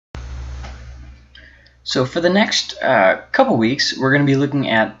So for the next couple weeks, we're going to be looking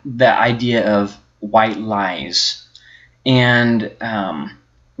at the idea of white lies, and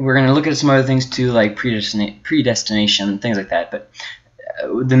we're going to look at some other things too, like predestination, things like that. But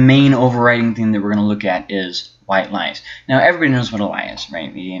the main overriding thing that we're going to look at is white lies. Now, everybody knows what a lie is,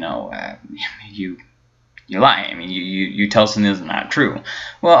 right? You lie. I mean, you tell something that's not true.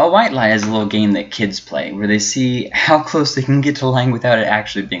 Well, a white lie is a little game that kids play where they see how close they can get to lying without it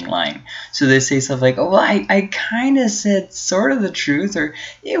actually being lying. So they say stuff like, oh, well, I kind of said sort of the truth, or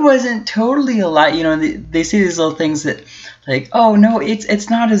it wasn't totally a lie. You know, they say these little things that, like, oh, no, it's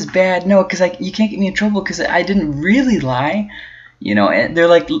not as bad. No, because you can't get me in trouble because I didn't really lie. You know, and they're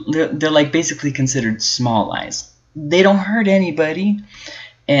like basically considered small lies. They don't hurt anybody.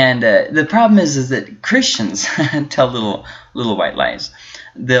 And the problem is that Christians tell little white lies.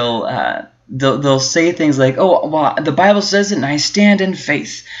 They'll say things like, "Oh, well, the Bible says it, and I stand in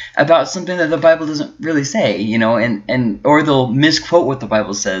faith," about something that the Bible doesn't really say, you know, or they'll misquote what the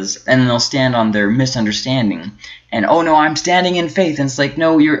Bible says, and they'll stand on their misunderstanding. And oh no, I'm standing in faith, and it's like,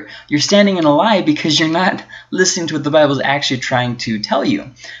 no, you're standing in a lie because you're not listening to what the Bible is actually trying to tell you.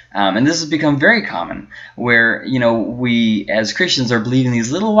 And this has become very common, where we as Christians are believing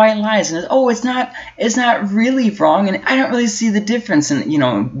these little white lies, and it's not really wrong, and I don't really see the difference. And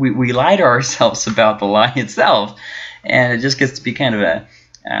we lie to ourselves about the lie itself, and it just gets to be kind of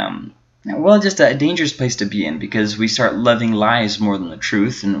just a dangerous place to be in, because we start loving lies more than the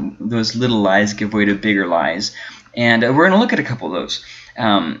truth, and those little lies give way to bigger lies. And we're going to look at a couple of those.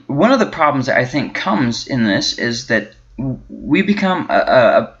 One of the problems that I think comes in this is that we become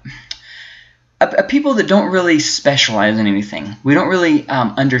a people that don't really specialize in anything. We don't really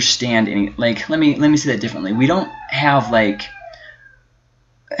understand any. Like, let me say that differently. We don't have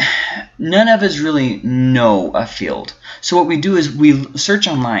none of us really know a field. So what we do is we search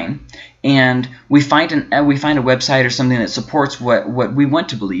online, and we find a website or something that supports what we want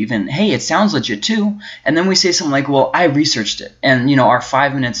to believe, and hey, it sounds legit too. And then we say something like, well, I researched it, and our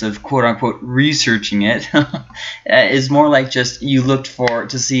 5 minutes of quote unquote researching it is more like just you looked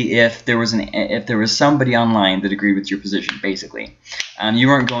to see if there was somebody online that agreed with your position, basically. You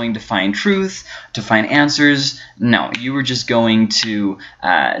weren't going to find truth, to find answers. No, you were just going to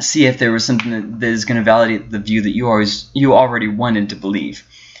see if there was something that is going to validate the view that you already wanted to believe.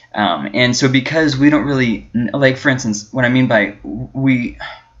 And so because we don't really, like, for instance, what I mean by we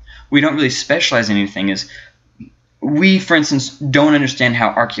don't really specialize in anything is we, for instance, don't understand how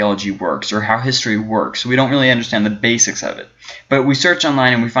archaeology works or how history works. We don't really understand the basics of it. But we search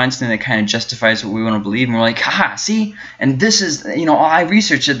online and we find something that kind of justifies what we want to believe, and we're like, haha, see? And this is, I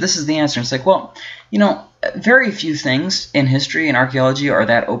researched it, this is the answer. And it's like, well, very few things in history and archaeology are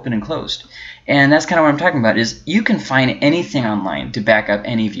that open and closed. And that's kind of what I'm talking about, is you can find anything online to back up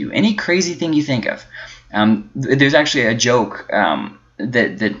any view, any crazy thing you think of. There's actually a joke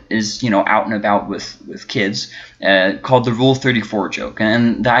that is out and about with kids called the Rule 34 joke.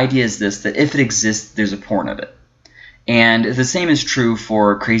 And the idea is this, that if it exists, there's a porn of it. And the same is true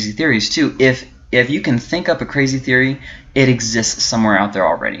for crazy theories too. If you can think up a crazy theory, it exists somewhere out there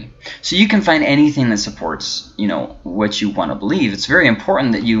already. So you can find anything that supports, what you want to believe. It's very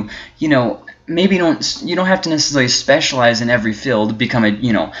important that you maybe you don't have to necessarily specialize in every field, become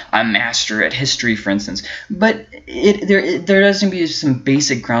a master at history, for instance. But there does need to be some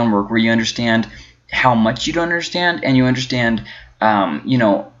basic groundwork where you understand how much you don't understand, and you understand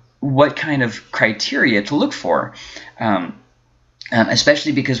what kind of criteria to look for.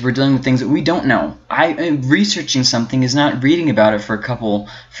 Especially because we're dealing with things that we don't know. Researching something is not reading about it for a couple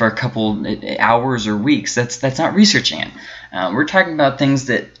hours or weeks. That's not researching it. We're talking about things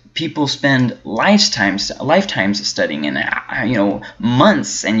that people spend lifetimes studying, and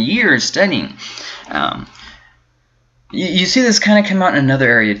months and years studying. You see this kind of come out in another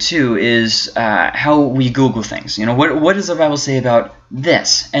area too, is how we Google things. What does the Bible say about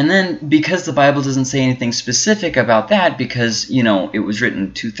this? And then because the Bible doesn't say anything specific about that, because it was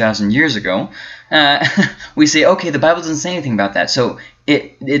written 2,000 years ago, we say, okay, the Bible doesn't say anything about that, so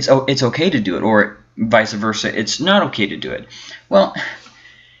it's okay to do it, or vice versa, it's not okay to do it. Well,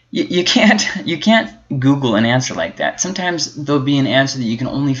 you can't Google an answer like that. Sometimes there'll be an answer that you can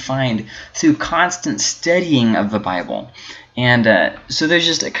only find through constant studying of the Bible, and so there's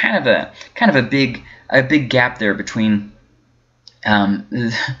just a kind of a big gap there between what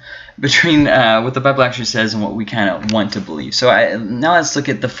the Bible actually says and what we kind of want to believe. So now let's look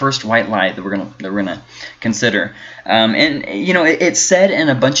at the first white lie that we're gonna consider, and it's said in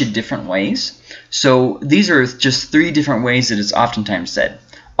a bunch of different ways. So these are just 3 different ways that it's oftentimes said.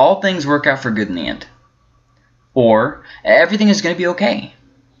 All things work out for good in the end. Or everything is going to be okay.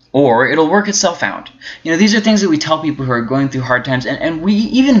 or it'll work itself out. These are things that we tell people who are going through hard times, and we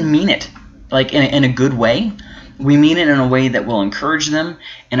even mean it, like in a good way. We mean it in a way that will encourage them,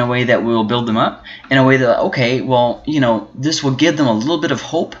 in a way that will build them up, in a way that, okay, well, this will give them a little bit of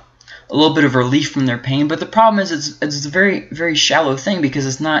hope, a little bit of relief from their pain. But the problem is it's a very, very shallow thing, because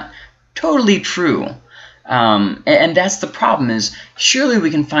it's not totally true. And that's the problem, is surely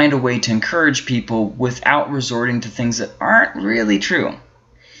we can find a way to encourage people without resorting to things that aren't really true.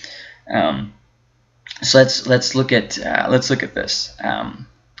 So let's look at this.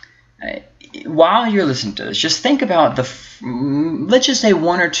 While you're listening to this, just think about let's just say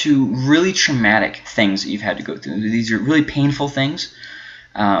one or two really traumatic things that you've had to go through. These are really painful things.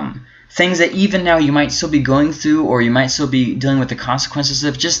 Things that even now you might still be going through, or you might still be dealing with the consequences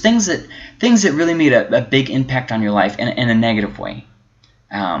of, just things that really made a big impact on your life in a negative way.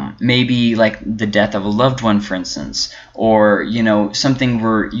 Maybe like the death of a loved one, for instance, or something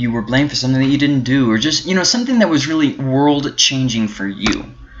where you were blamed for something that you didn't do, or just something that was really world-changing for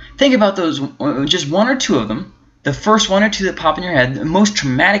you. Think about those, just one or two of them, the first one or two that pop in your head, the most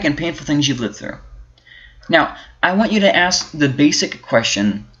traumatic and painful things you've lived through. Now, I want you to ask the basic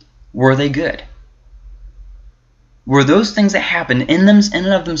question: were they good? Were those things that happened in and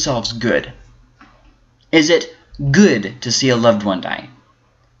of themselves good? Is it good to see a loved one die?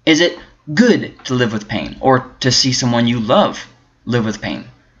 Is it good to live with pain, or to see someone you love live with pain?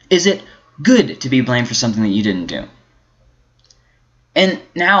 Is it good to be blamed for something that you didn't do? And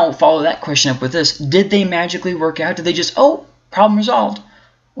now follow that question up with this: did they magically work out? Did they just, oh, problem resolved?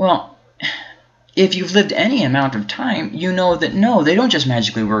 Well, if you've lived any amount of time, you know that no, they don't just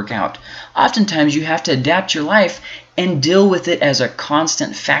magically work out. Oftentimes you have to adapt your life and deal with it as a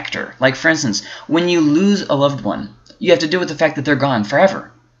constant factor. Like, for instance, when you lose a loved one, you have to deal with the fact that they're gone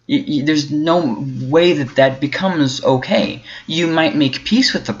forever. There's no way that becomes okay. You might make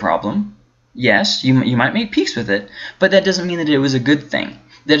peace with the problem. Yes, you might make peace with it, but that doesn't mean that it was a good thing.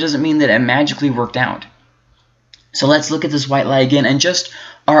 That doesn't mean that it magically worked out. So let's look at this white lie again, and just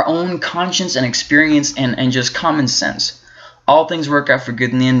our own conscience and experience and just common sense. All things work out for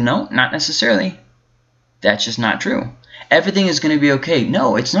good in the end? No, not necessarily. That's just not true. Everything is going to be okay.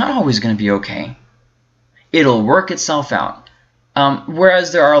 No, it's not always going to be okay. It'll work itself out.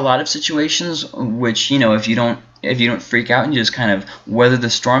 Whereas there are a lot of situations which, if you don't freak out and you just kind of weather the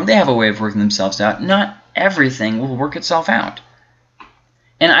storm, they have a way of working themselves out. Not everything will work itself out.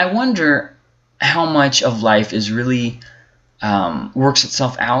 And I wonder how much of life is really works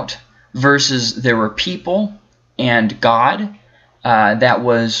itself out versus there were people and God that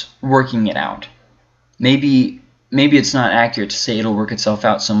was working it out. Maybe it's not accurate to say it'll work itself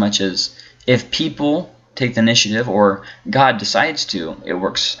out so much as if people take the initiative, or God decides to, it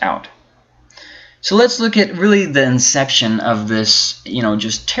works out. So let's look at really the inception of this,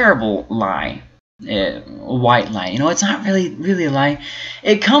 just terrible lie, white lie. It's not really a lie.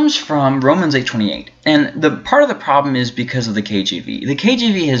 It comes from Romans 8:28, and the part of the problem is because of the KJV. The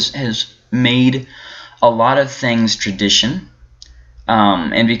KJV has made a lot of things tradition,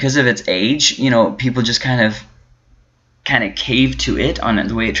 and because of its age, people just kind of cave to it on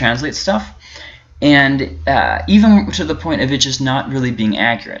the way it translates stuff. And even to the point of it just not really being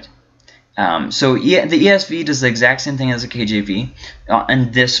accurate. So the ESV does the exact same thing as the KJV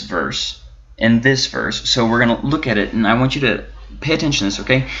in this verse. So we're going to look at it, and I want you to pay attention to this,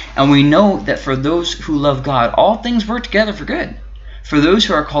 okay? And we know that for those who love God, all things work together for good. For those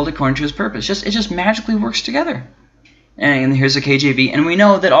who are called according to His purpose. It just magically works together. And here's the KJV. And we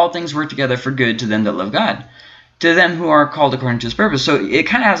know that all things work together for good to them that love God, to them who are called according to His purpose. So it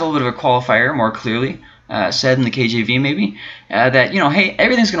kind of has a little bit of a qualifier, more clearly said in the KJV maybe, that, hey,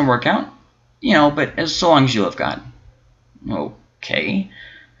 everything's going to work out, but as so long as you love God. Okay.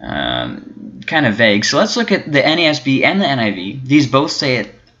 Kind of vague. So let's look at the NASB and the NIV. These both say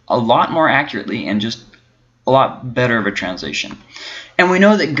it a lot more accurately and just a lot better of a translation. And we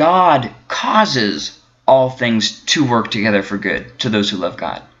know that God causes all things to work together for good to those who love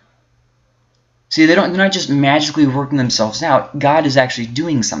God. See, they're not just magically working themselves out. God is actually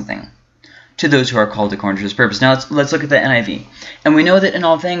doing something to those who are called according to His purpose. Now let's look at the NIV. And we know that in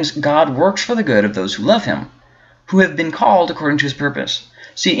all things God works for the good of those who love Him, who have been called according to His purpose.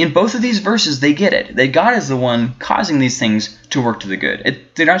 See, in both of these verses, they get it, that God is the one causing these things to work to the good.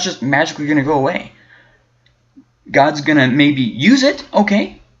 They're not just magically going to go away. God's going to maybe use it,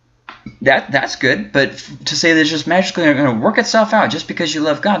 okay, that's good, but to say that it's just magically going to work itself out just because you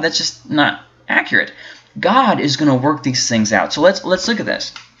love God, that's just not accurate. God is going to work these things out. So let's look at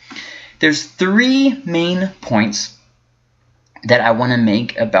this. There's three main points that I want to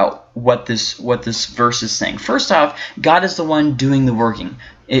make about what this verse is saying. First off, God is the one doing the working.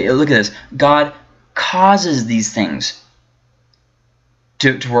 Look at this. God causes these things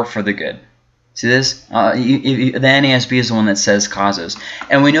to work for the good. See this? The NASB is the one that says causes.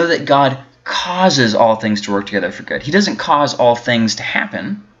 And we know that God causes all things to work together for good. He doesn't cause all things to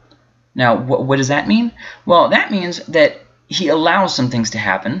happen. Now, what does that mean? Well, that means that he allows some things to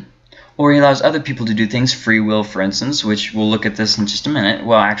happen, or he allows other people to do things, free will, for instance, which we'll look at this in just a minute.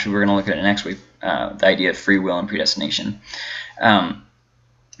 Well, actually, we're going to look at it next week, the idea of free will and predestination.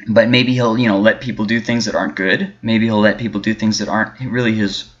 But maybe he'll, let people do things that aren't good. Maybe he'll let people do things that aren't really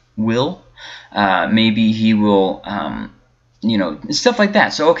his will. Maybe he will, stuff like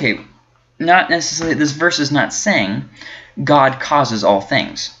that. So, okay, not necessarily, this verse is not saying God causes all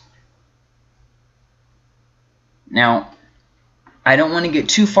things. Now, I don't want to get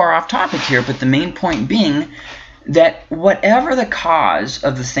too far off topic here, but the main point being that whatever the cause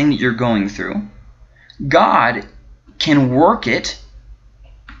of the thing that you're going through, God can work it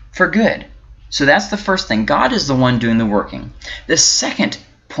for good. So that's the first thing. God is the one doing the working. The second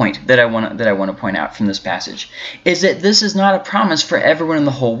point that I want to point out from this passage is that this is not a promise for everyone in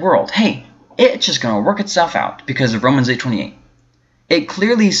the whole world. Hey, it's just going to work itself out because of Romans 8:28. It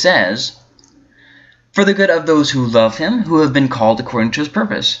clearly says, for the good of those who love him, who have been called according to his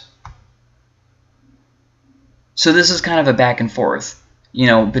purpose. So this is kind of a back and forth,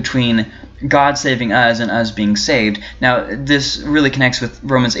 between God saving us and us being saved. Now, this really connects with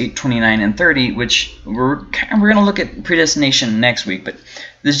Romans 8:29 and 30, which we're going to look at predestination next week. But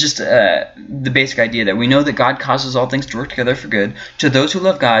this is just the basic idea that we know that God causes all things to work together for good to those who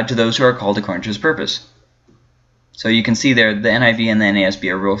love God, to those who are called according to his purpose. So you can see there the NIV and the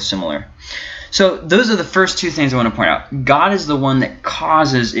NASB are real similar. So those are the first two things I want to point out. God is the one that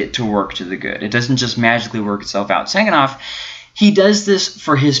causes it to work to the good. It doesn't just magically work itself out. Second off, he does this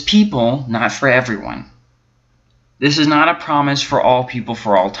for his people, not for everyone. This is not a promise for all people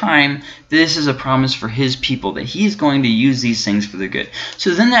for all time. This is a promise for his people, that he's going to use these things for the good.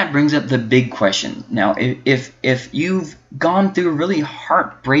 So then that brings up the big question. Now, if you've gone through really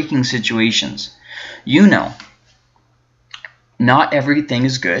heartbreaking situations, you know not everything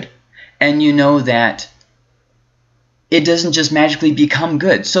is good. And you know that it doesn't just magically become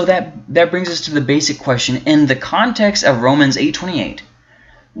good. So that brings us to the basic question. In the context of Romans 8:28,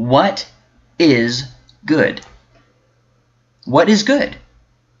 what is good? What is good?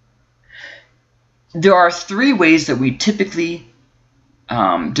 There are three ways that we typically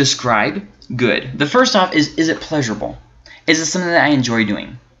describe good. The first off is it pleasurable? Is it something that I enjoy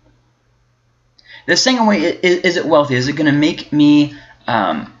doing? The second way is it wealthy? Is it going to make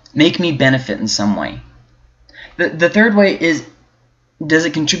me benefit in some way? The third way is, does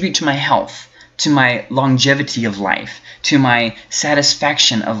it contribute to my health, to my longevity of life, to my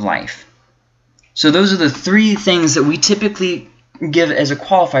satisfaction of life? So those are the three things that we typically give as a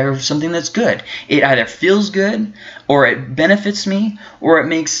qualifier of something that's good. It either feels good, or it benefits me, or it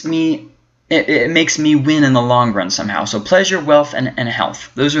makes me win in the long run somehow. So pleasure, wealth, and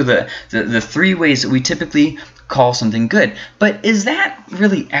health. Those are the three ways that we typically call something good. But is that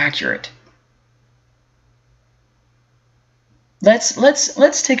really accurate?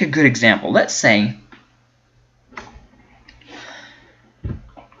 Let's take a good example. Let's say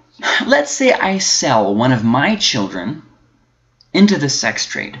I sell one of my children into the sex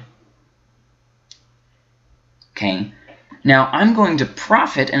trade. Okay. Now I'm going to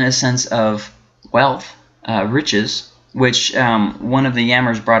profit in a sense of wealth, riches, which one of the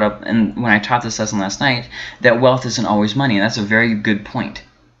yammers brought up when I taught this lesson last night, that wealth isn't always money. And that's a very good point.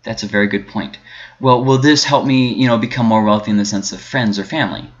 That's a very good point. Well, will this help me, become more wealthy in the sense of friends or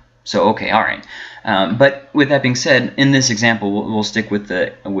family? So, okay, all right. But with that being said, in this example, we'll stick with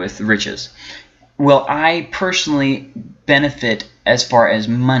riches. Will I personally benefit as far as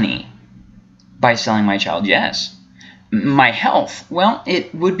money by selling my child? Yes. My health, well,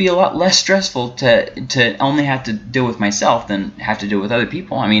 it would be a lot less stressful to only have to deal with myself than have to deal with other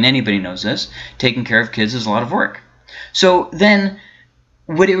people. I mean, anybody knows this. Taking care of kids is a lot of work. So then,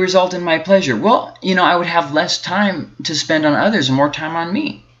 would it result in my pleasure? Well, I would have less time to spend on others and more time on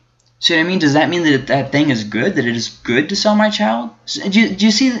me. See what I mean? Does that mean that thing is good, that it is good to sell my child? Do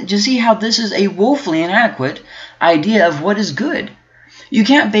you see how this is a woefully inadequate idea of what is good? You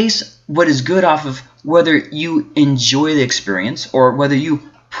can't base what is good off of whether you enjoy the experience or whether you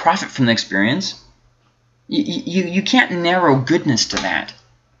profit from the experience. You can't narrow goodness to that.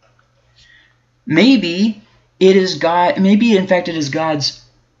 Maybe it is God. Maybe in fact it is God's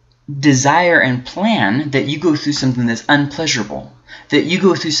desire and plan that you go through something that's unpleasurable, that you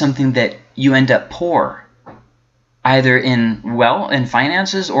go through something that you end up poor, either in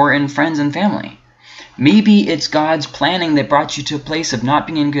finances or in friends and family. Maybe it's God's planning that brought you to a place of not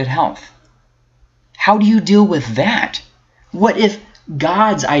being in good health. How do you deal with that? What if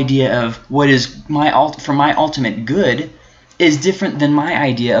God's idea of what is for my ultimate good is different than my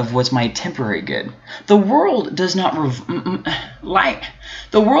idea of what's my temporary good? The world does not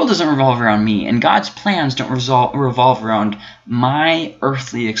the world doesn't revolve around me, and God's plans don't revolve around my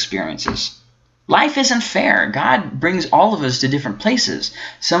earthly experiences. Life isn't fair. God brings all of us to different places.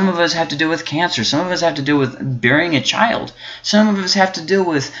 Some of us have to deal with cancer. Some of us have to deal with burying a child. Some of us have to deal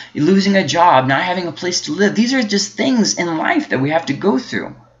with losing a job, not having a place to live. These are just things in life that we have to go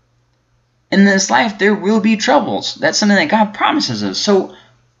through. In this life, there will be troubles. That's something that God promises us. So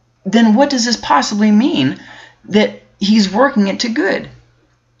then what does this possibly mean that He's working it to good?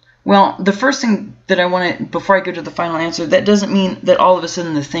 Well, the first thing that I want to, before I go to the final answer, that doesn't mean that all of a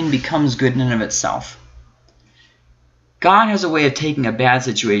sudden the thing becomes good in and of itself. God has a way of taking a bad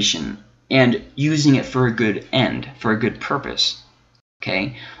situation and using it for a good end, for a good purpose.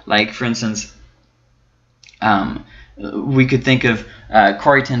 Okay? Like, for instance, we could think of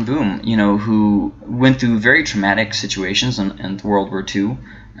Corrie ten Boom, who went through very traumatic situations in World War II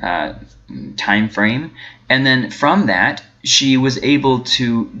time frame, and then from that, she was able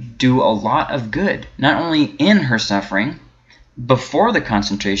to do a lot of good, not only in her suffering before the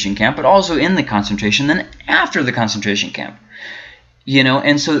concentration camp, but also in the concentration, then after the concentration camp.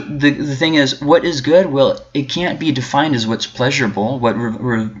 And so the thing is, what is good? Well, it can't be defined as what's pleasurable,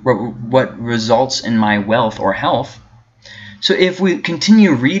 what results in my wealth or health. So if we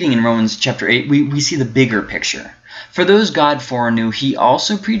continue reading in Romans chapter 8, we see the bigger picture. For those God foreknew, He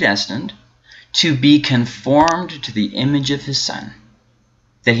also predestined to be conformed to the image of His Son,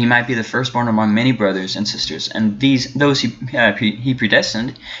 that He might be the firstborn among many brothers and sisters. And those He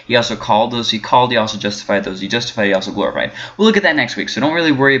predestined, He also called. Those He called, He also justified. Those He justified, He also glorified. We'll look at that next week, so don't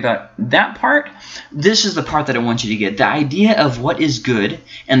really worry about that part. This is the part that I want you to get. The idea of what is good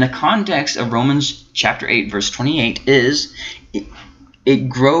and the context of Romans chapter 8, verse 28 is it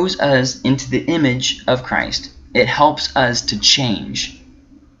grows us into the image of Christ. It helps us to change.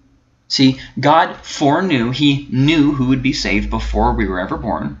 See, God foreknew, He knew who would be saved before we were ever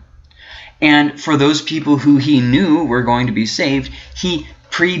born. And for those people who He knew were going to be saved, He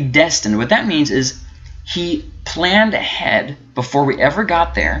predestined. What that means is He planned ahead before we ever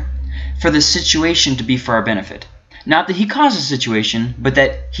got there for the situation to be for our benefit. Not that He caused the situation, but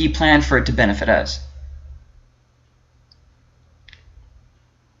that He planned for it to benefit us.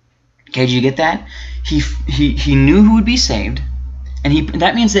 Okay, did you get that? He knew who would be saved. And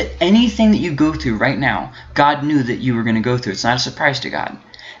that means that anything that you go through right now, God knew that you were going to go through. It's not a surprise to God.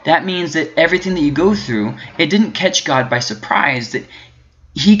 That means that everything that you go through, it didn't catch God by surprise, that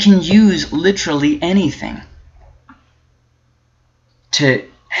He can use literally anything to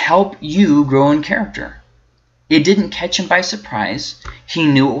help you grow in character. It didn't catch Him by surprise. He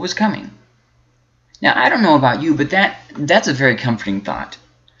knew what was coming. Now, I don't know about you, but that's a very comforting thought.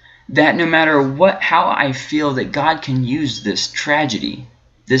 That no matter how I feel that God can use this tragedy,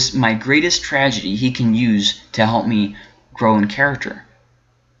 my greatest tragedy, He can use to help me grow in character.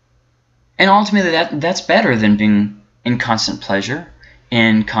 And ultimately, that's better than being in constant pleasure,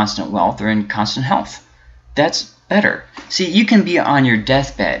 in constant wealth, or in constant health. That's better. See, you can be on your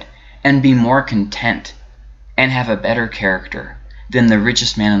deathbed and be more content and have a better character than the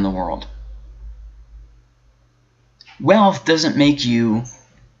richest man in the world. Wealth doesn't make you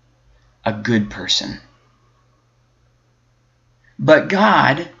a good person. But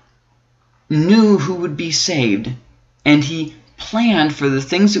God knew who would be saved, and He planned for the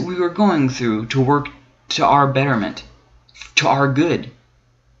things that we were going through to work to our betterment, to our good.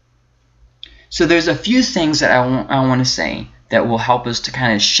 So there's a few things that I want to say that will help us to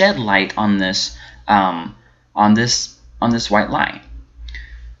kind of shed light on this white lie.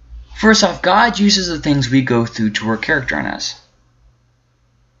 First off, God uses the things we go through to work character on us.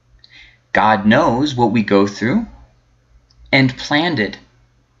 God knows what we go through and planned it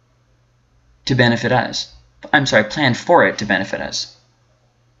to benefit us. Planned for it to benefit us.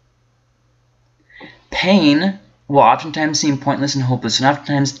 Pain will oftentimes seem pointless and hopeless, and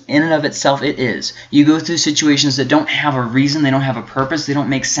oftentimes in and of itself it is. You go through situations that don't have a reason, they don't have a purpose, they don't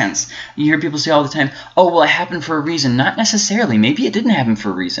make sense. You hear people say all the time, oh, well, it happened for a reason. Not necessarily. Maybe it didn't happen for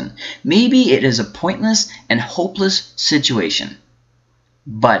a reason. Maybe it is a pointless and hopeless situation.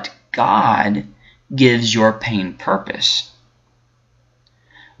 But God gives your pain purpose.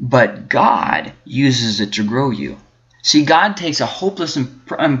 But God uses it to grow you. See, God takes a hopeless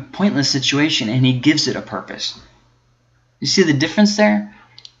and pointless situation and He gives it a purpose. You see the difference there?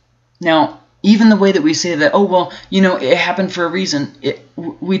 Now, even the way that we say that, oh, well, you know, it happened for a reason,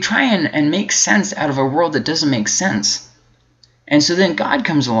 we try and make sense out of a world that doesn't make sense. And so then God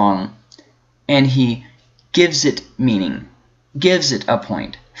comes along and he gives it meaning, gives it a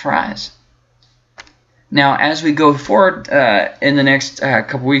point for us. Now, as we go forward in the next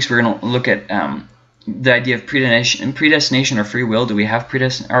couple weeks, we're going to look at the idea of predestination or free will. Do we have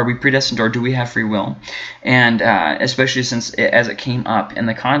are we predestined, or do we have free will? And especially since as it came up in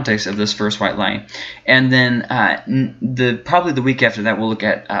the context of this first white lie. And then probably the week after that, we'll look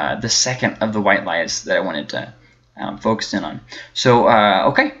at the second of the white lies that I wanted to focus in on. So,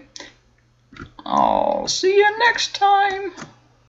 okay. I'll see you next time.